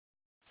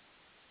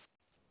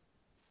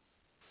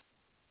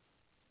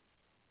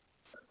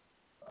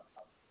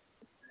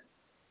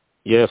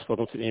Yes,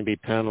 welcome to the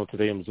NBA panel.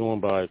 Today I'm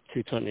joined by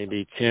two-time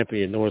NBA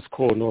champion Norris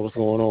Cole. Norris, what's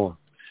going on?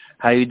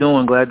 How you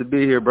doing? Glad to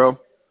be here, bro.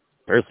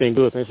 Everything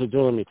good. Thanks for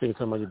joining me. Taking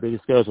time out of your busy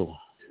schedule.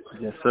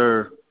 Yes,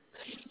 sir.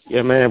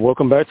 Yeah, man.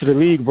 Welcome back to the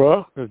league,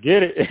 bro. Let's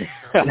get it.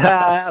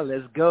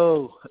 Let's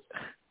go.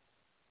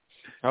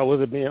 How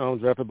was it being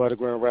drafted by the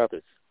Grand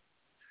Rapids?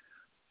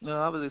 No,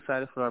 I was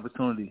excited for the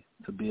opportunity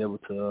to be able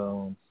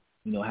to,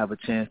 have a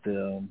chance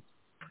to,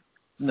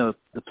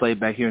 to play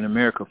back here in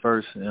America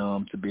first,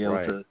 to be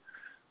able to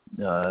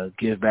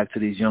give back to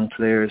these young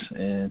players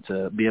and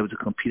to be able to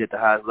compete at the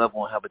highest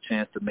level and have a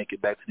chance to make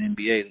it back to the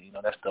NBA.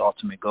 That's the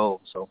ultimate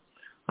goal. So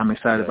I'm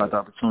excited about the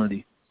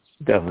opportunity.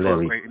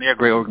 Definitely. They're a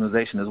great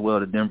organization as well,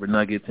 the Denver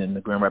Nuggets and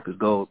the Grand Rapids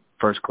Gold,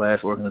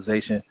 first-class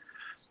organization.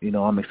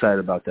 I'm excited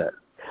about that.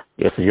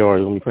 Yes, you are.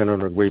 You're going to be playing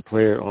under a great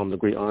player, the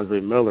great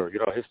Andre Miller. You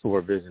know how his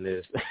sport vision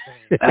is.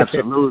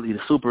 Absolutely, the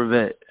super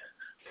vet.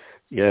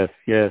 Yes.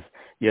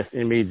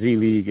 NBA G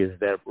League is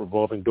that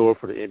revolving door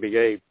for the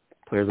NBA.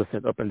 Players are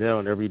sent up and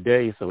down every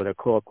day, so that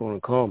call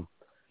going to come.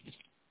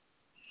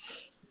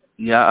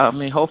 Yeah, I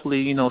mean,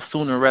 hopefully,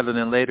 sooner rather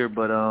than later,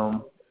 but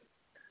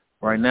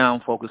right now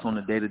I'm focused on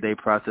the day-to-day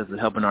process of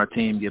helping our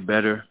team get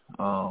better,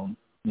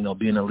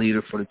 being a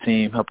leader for the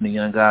team, helping the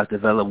young guys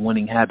develop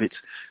winning habits,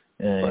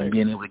 and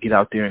being able to get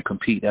out there and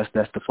compete. That's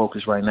the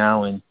focus right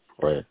now. And,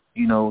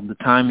 the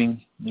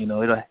timing,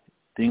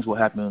 things will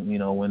happen,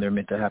 when they're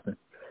meant to happen.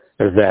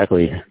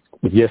 Exactly.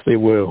 Yes, they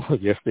will.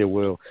 Yes, they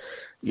will.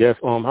 Yes,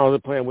 how's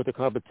it playing with the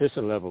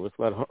competition level? It's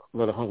a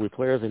lot of hungry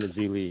players in the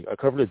G League. I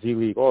cover the G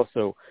League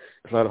also.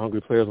 There's a lot of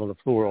hungry players on the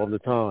floor all the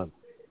time.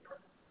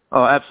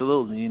 Oh,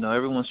 absolutely.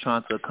 Everyone's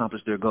trying to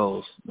accomplish their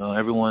goals.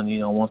 Everyone,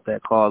 wants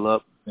that call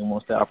up and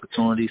wants that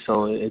opportunity.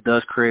 So it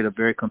does create a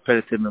very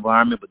competitive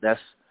environment, but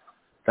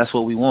that's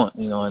what we want,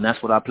 and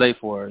that's what I play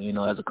for,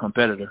 as a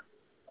competitor.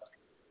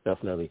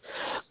 Definitely.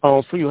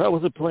 For you, how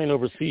was it playing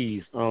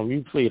overseas?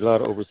 You played a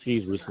lot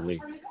overseas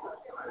recently,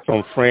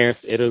 from France,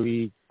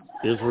 Italy,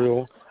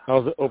 Israel.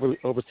 How's it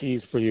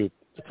overseas for you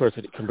compared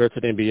to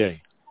the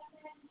NBA?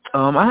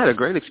 I had a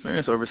great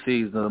experience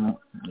overseas.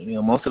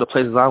 Most of the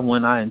places I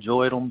went, I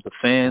enjoyed them. The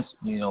fans,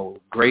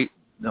 great.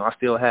 I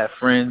still have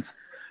friends,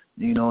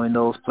 in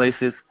those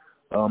places.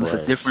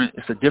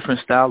 It's a different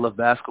style of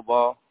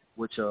basketball,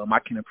 which I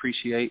can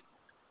appreciate.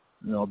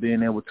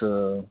 Being able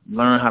to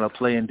learn how to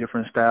play in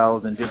different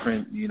styles and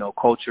different,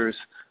 cultures.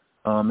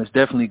 It's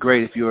definitely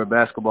great if you're a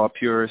basketball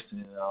purist.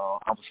 And,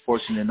 I was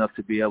fortunate enough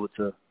to be able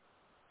to,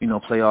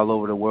 play all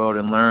over the world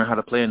and learn how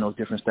to play in those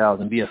different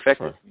styles and be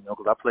effective,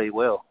 because I played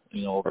well,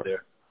 over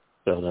there.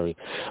 Definitely.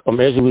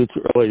 As you alluded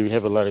to earlier, you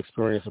have a lot of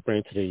experience to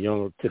bring to the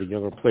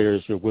younger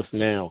players you're with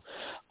now.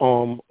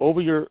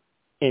 Over your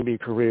NBA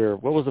career,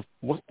 what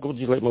did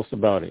you like most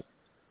about it?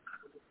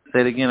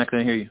 Say it again. I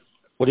couldn't hear you.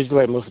 What did you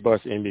like most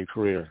about your NBA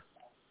career?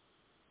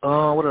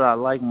 What did I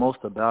like most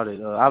about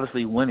it?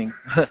 Obviously winning.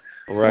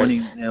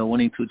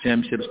 Winning 2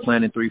 championships,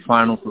 playing in 3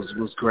 finals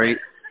was great.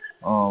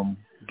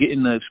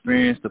 Getting the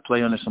experience to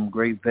play under some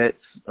great vets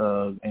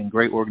and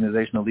great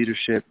organizational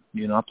leadership.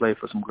 I played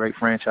for some great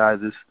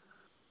franchises.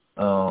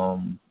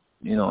 And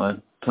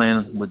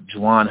playing with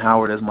Juwan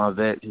Howard as my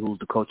vet, who's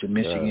the coach of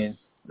Michigan.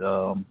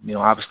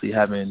 Obviously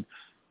having,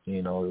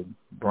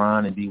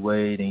 Bron and D.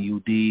 Wade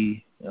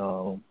and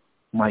UD,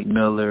 Mike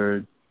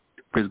Miller,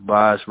 Chris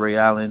Bosh, Ray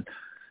Allen,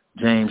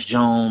 James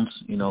Jones,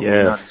 not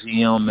a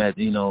GM at,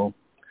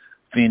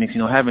 Phoenix,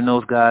 having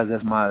those guys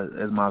as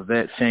my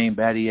vet, Shane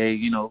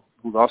Battier,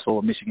 who's also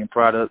a Michigan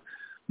product,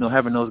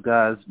 having those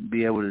guys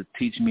be able to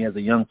teach me as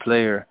a young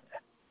player,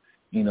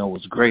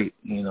 was great,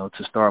 to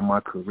start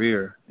my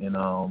career. And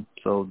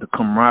so the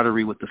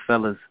camaraderie with the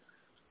fellas,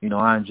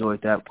 I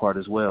enjoyed that part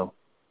as well.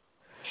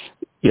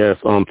 Yes,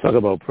 talk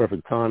about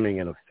perfect timing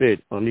and a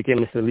fit. You came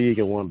into the league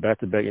and won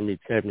back-to-back NBA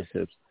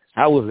championships.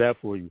 How was that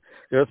for you?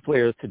 There's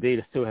players today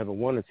that still haven't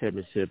won a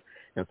championship,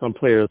 and some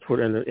players toward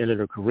the end of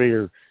their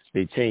career,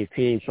 they change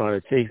teams trying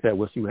to chase that,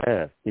 what you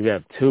have. You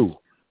have 2.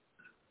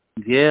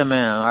 Yeah,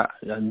 man.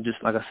 I'm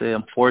just, like I said,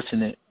 I'm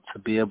fortunate to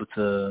be able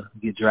to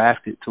get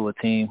drafted to a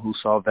team who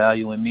saw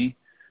value in me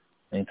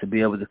and to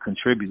be able to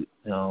contribute.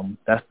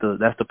 That's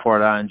the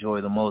part I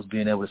enjoy the most,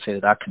 being able to say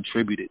that I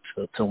contributed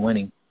to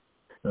winning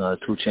 2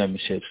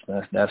 championships.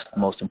 That's the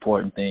most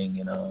important thing.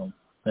 And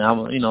I'm,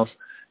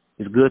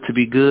 it's good to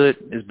be good.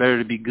 It's better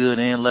to be good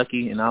and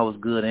lucky, and I was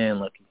good and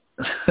lucky.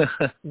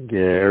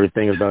 Yeah,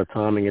 everything is about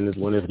timing, and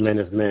when it's meant,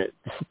 it's meant.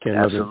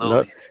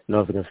 Absolutely.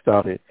 Nothing can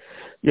stop it.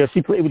 Yes,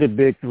 he played with the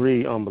big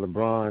 3,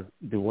 LeBron,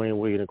 Dwayne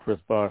Wade, and Chris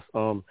Bosh.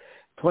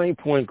 Playing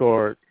point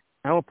guard,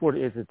 how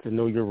important is it to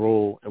know your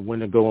role and when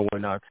to go and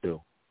when not to?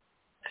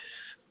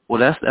 Well,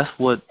 that's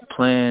what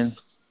playing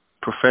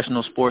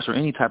professional sports or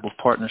any type of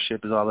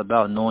partnership is all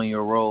about, knowing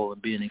your role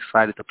and being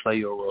excited to play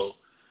your role.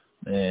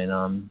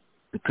 And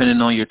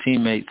depending on your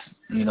teammates,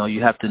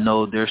 you have to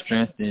know their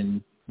strengths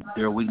and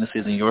their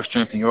weaknesses and your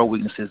strengths and your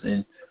weaknesses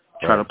and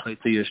try to play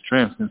to your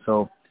strengths. And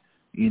so,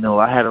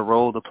 I had a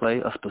role to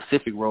play, a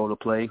specific role to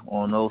play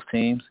on those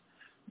teams,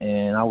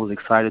 and I was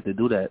excited to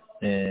do that.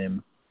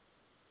 And,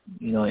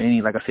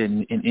 like I said,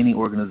 in any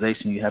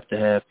organization, you have to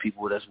have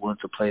people that's willing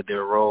to play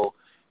their role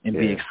and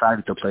be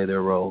excited to play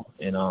their role.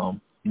 And,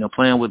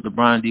 playing with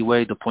LeBron and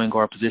D-Wade, the point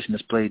guard position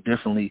is played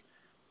differently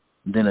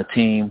than a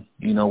team,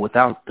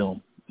 without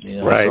them.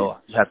 Right. So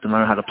you have to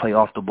learn how to play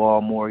off the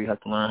ball more. You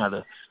have to learn how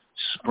to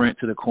sprint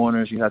to the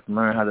corners. You have to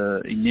learn how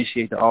to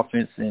initiate the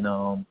offense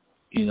and,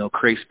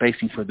 create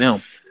spacing for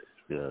them.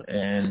 Yeah.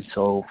 And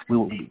so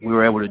we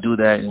were able to do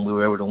that, and we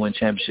were able to win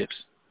championships.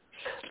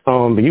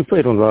 But you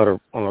played on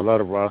a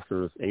lot of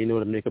rosters, and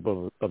the makeup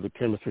of the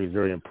chemistry is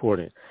very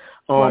important.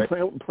 Right.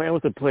 Playing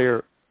with a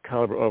player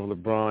caliber of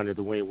LeBron and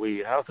Dwayne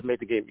Wade, how does it make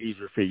the game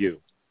easier for you?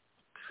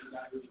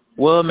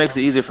 Well, it makes it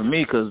easier for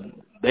me because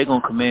they're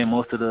going to command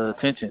most of the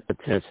attention.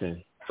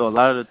 So a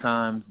lot of the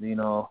times,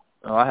 all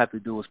I have to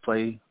do is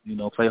play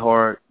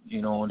hard,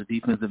 on the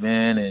defensive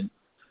end and,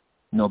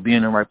 be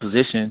in the right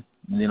position.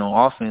 And then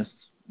on offense,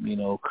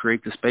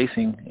 create the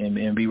spacing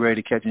and be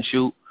ready to catch and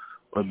shoot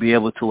or be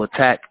able to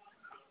attack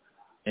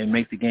and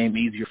make the game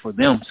easier for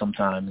them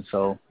sometimes. And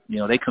so,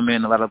 they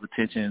command a lot of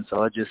attention.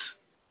 So it just,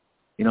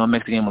 it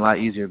makes the game a lot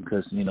easier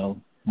because,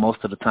 most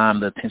of the time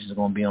the attention is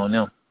going to be on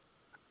them.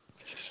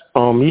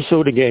 You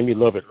showed the game you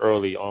love it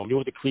early. You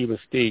went to Cleveland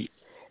State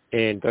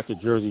and got your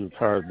jersey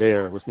retired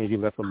there, which means you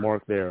left a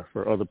mark there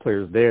for other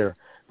players there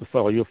to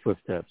follow your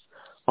footsteps.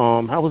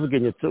 How was it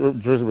getting your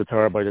jersey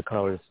retired by your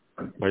college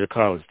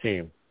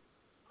team?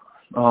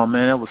 Oh,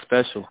 man, that was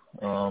special.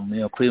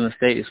 Cleveland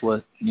State is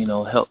what,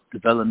 helped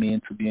develop me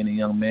into being a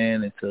young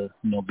man and to,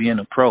 being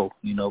a pro.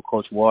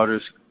 Coach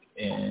Waters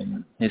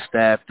and his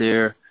staff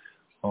there,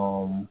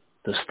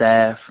 the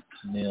staff,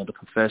 the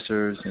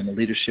professors and the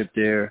leadership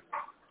there.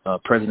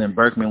 President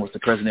Berkman was the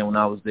president when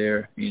I was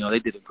there. They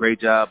did a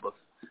great job of,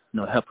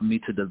 helping me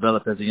to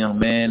develop as a young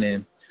man.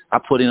 And I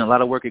put in a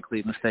lot of work at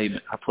Cleveland State.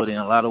 I put in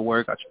a lot of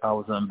work. I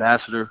was an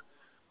ambassador.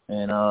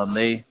 And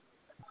they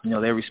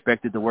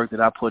respected the work that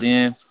I put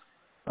in.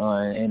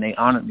 And they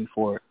honored me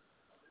for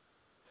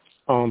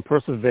it.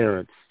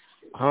 Perseverance.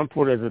 How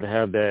important is it to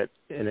have that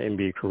in an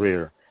NBA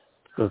career?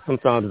 Because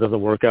sometimes it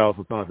doesn't work out,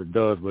 sometimes it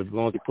does. But as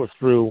long as you push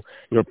through,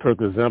 you're a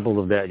perfect example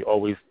of that. You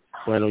always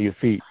land on your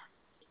feet.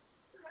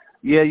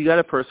 Yeah, you got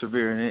to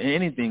persevere in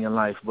anything in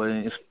life, but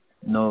it's,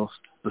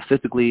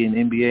 specifically in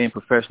NBA and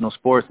professional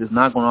sports, it's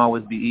not going to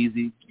always be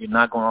easy. You're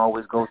not going to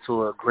always go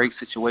to a great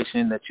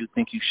situation that you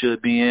think you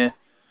should be in,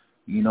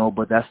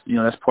 but that's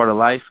part of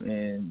life,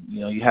 and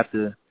you have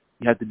to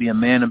be a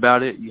man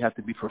about it. You have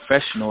to be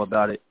professional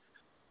about it,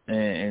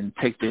 and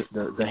take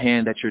the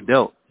hand that you're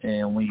dealt.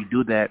 And when you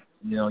do that,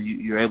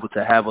 you're able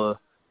to have a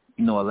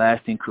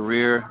lasting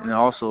career, and it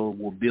also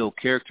will build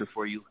character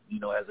for you,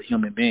 as a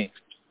human being.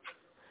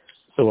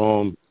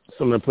 So,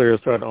 some of the players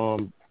try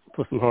to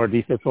put some hard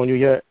defense on you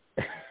yet?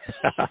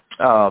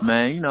 Oh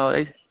man,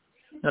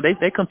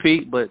 they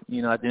compete, but at the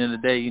end of the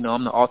day,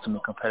 I'm the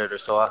ultimate competitor,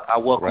 so I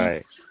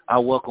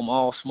welcome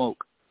all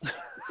smoke.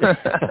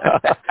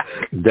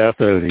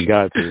 Definitely,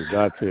 got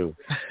to.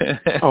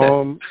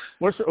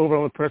 What's your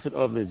overall impression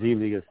of the G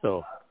League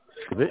itself?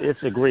 It's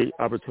a great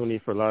opportunity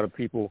for a lot of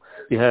people.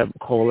 You have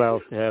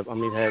call-outs, you have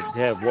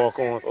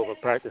walk-ons, open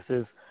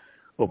practices,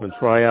 open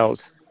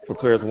tryouts for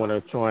players who want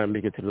to try and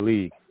make it to the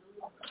league.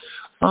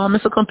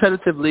 It's a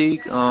competitive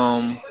league.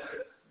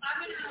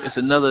 It's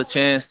another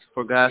chance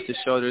for guys to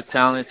show their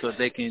talent so that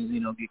they can,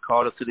 get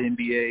called up to the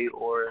NBA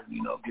or,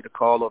 get a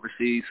call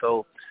overseas.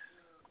 So,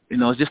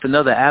 it's just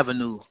another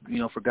avenue,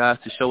 for guys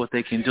to show what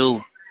they can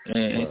do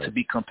and to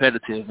be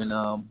competitive. And,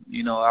 I'm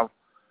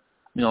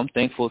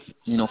thankful,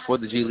 for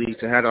the G League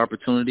to have the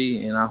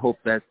opportunity. And I hope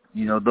that,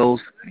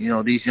 those,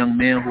 these young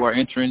men who are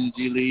entering the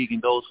G League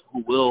and those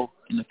who will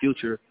in the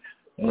future,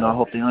 I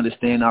hope they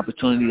understand the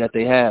opportunity that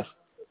they have.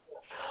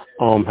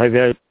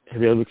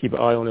 Have you ever keep an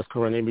eye on this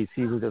current NBA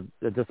season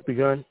that just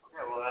begun?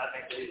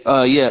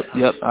 Yep.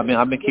 I've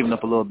been keeping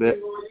up a little bit.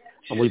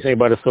 What do you think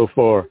about it so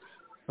far?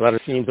 A lot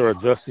of teams are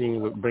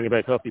adjusting, bringing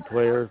back healthy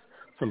players.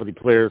 Some healthy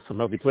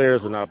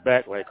players are not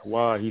back, like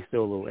Kawhi. He's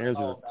still a little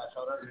injured.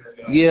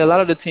 Yeah, a lot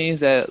of the teams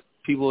that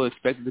people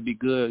expected to be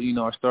good,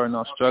 are starting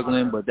off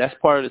struggling, but that's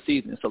part of the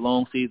season. It's a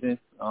long season.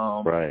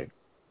 Right.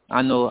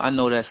 I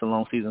know that's a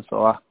long season,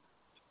 so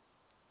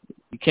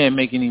you can't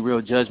make any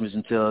real judgments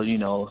until,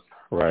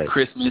 right.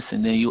 Christmas,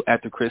 and then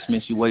after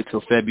Christmas you wait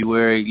till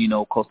February,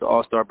 close to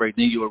All-Star break,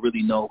 then you'll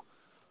really know,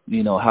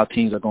 how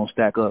teams are going to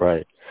stack up.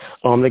 Right.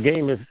 The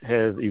game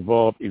has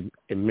evolved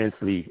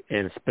immensely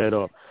and sped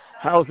up.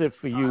 How is it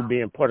for you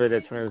being part of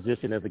that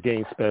transition as the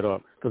game sped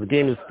up? Because the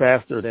game is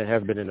faster than it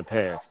has been in the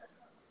past.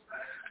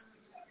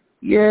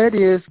 Yeah, it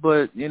is,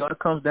 but, it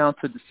comes down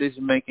to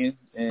decision-making,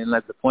 and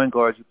like the point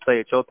guard, you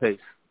play at your pace,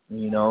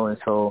 and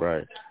so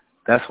right.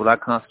 That's what I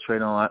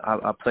concentrate on.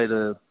 I play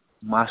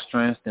my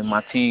strengths and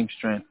my team's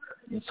strength.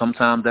 And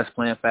sometimes that's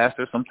playing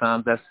faster.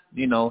 Sometimes that's,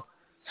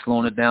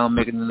 slowing it down,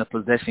 making it a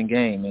possession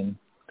game. And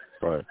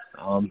right.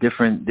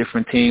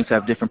 Different teams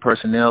have different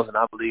personnel, and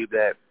I believe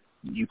that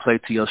you play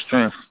to your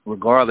strength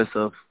regardless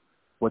of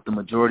what the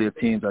majority of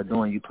teams are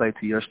doing. You play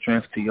to your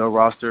strength, to your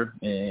roster,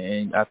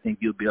 and I think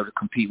you'll be able to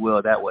compete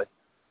well that way.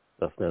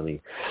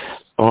 Definitely.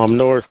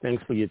 Norris,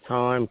 thanks for your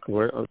time.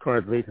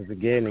 Congratulations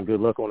again, and good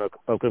luck on the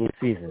upcoming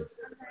season.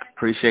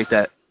 Appreciate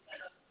that.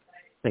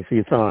 Thanks for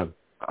your time.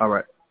 All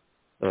right.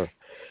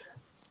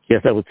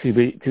 Yes, that was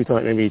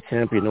two-time NBA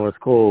champion Norris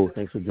Cole.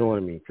 Thanks for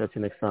joining me. Catch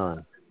you next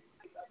time.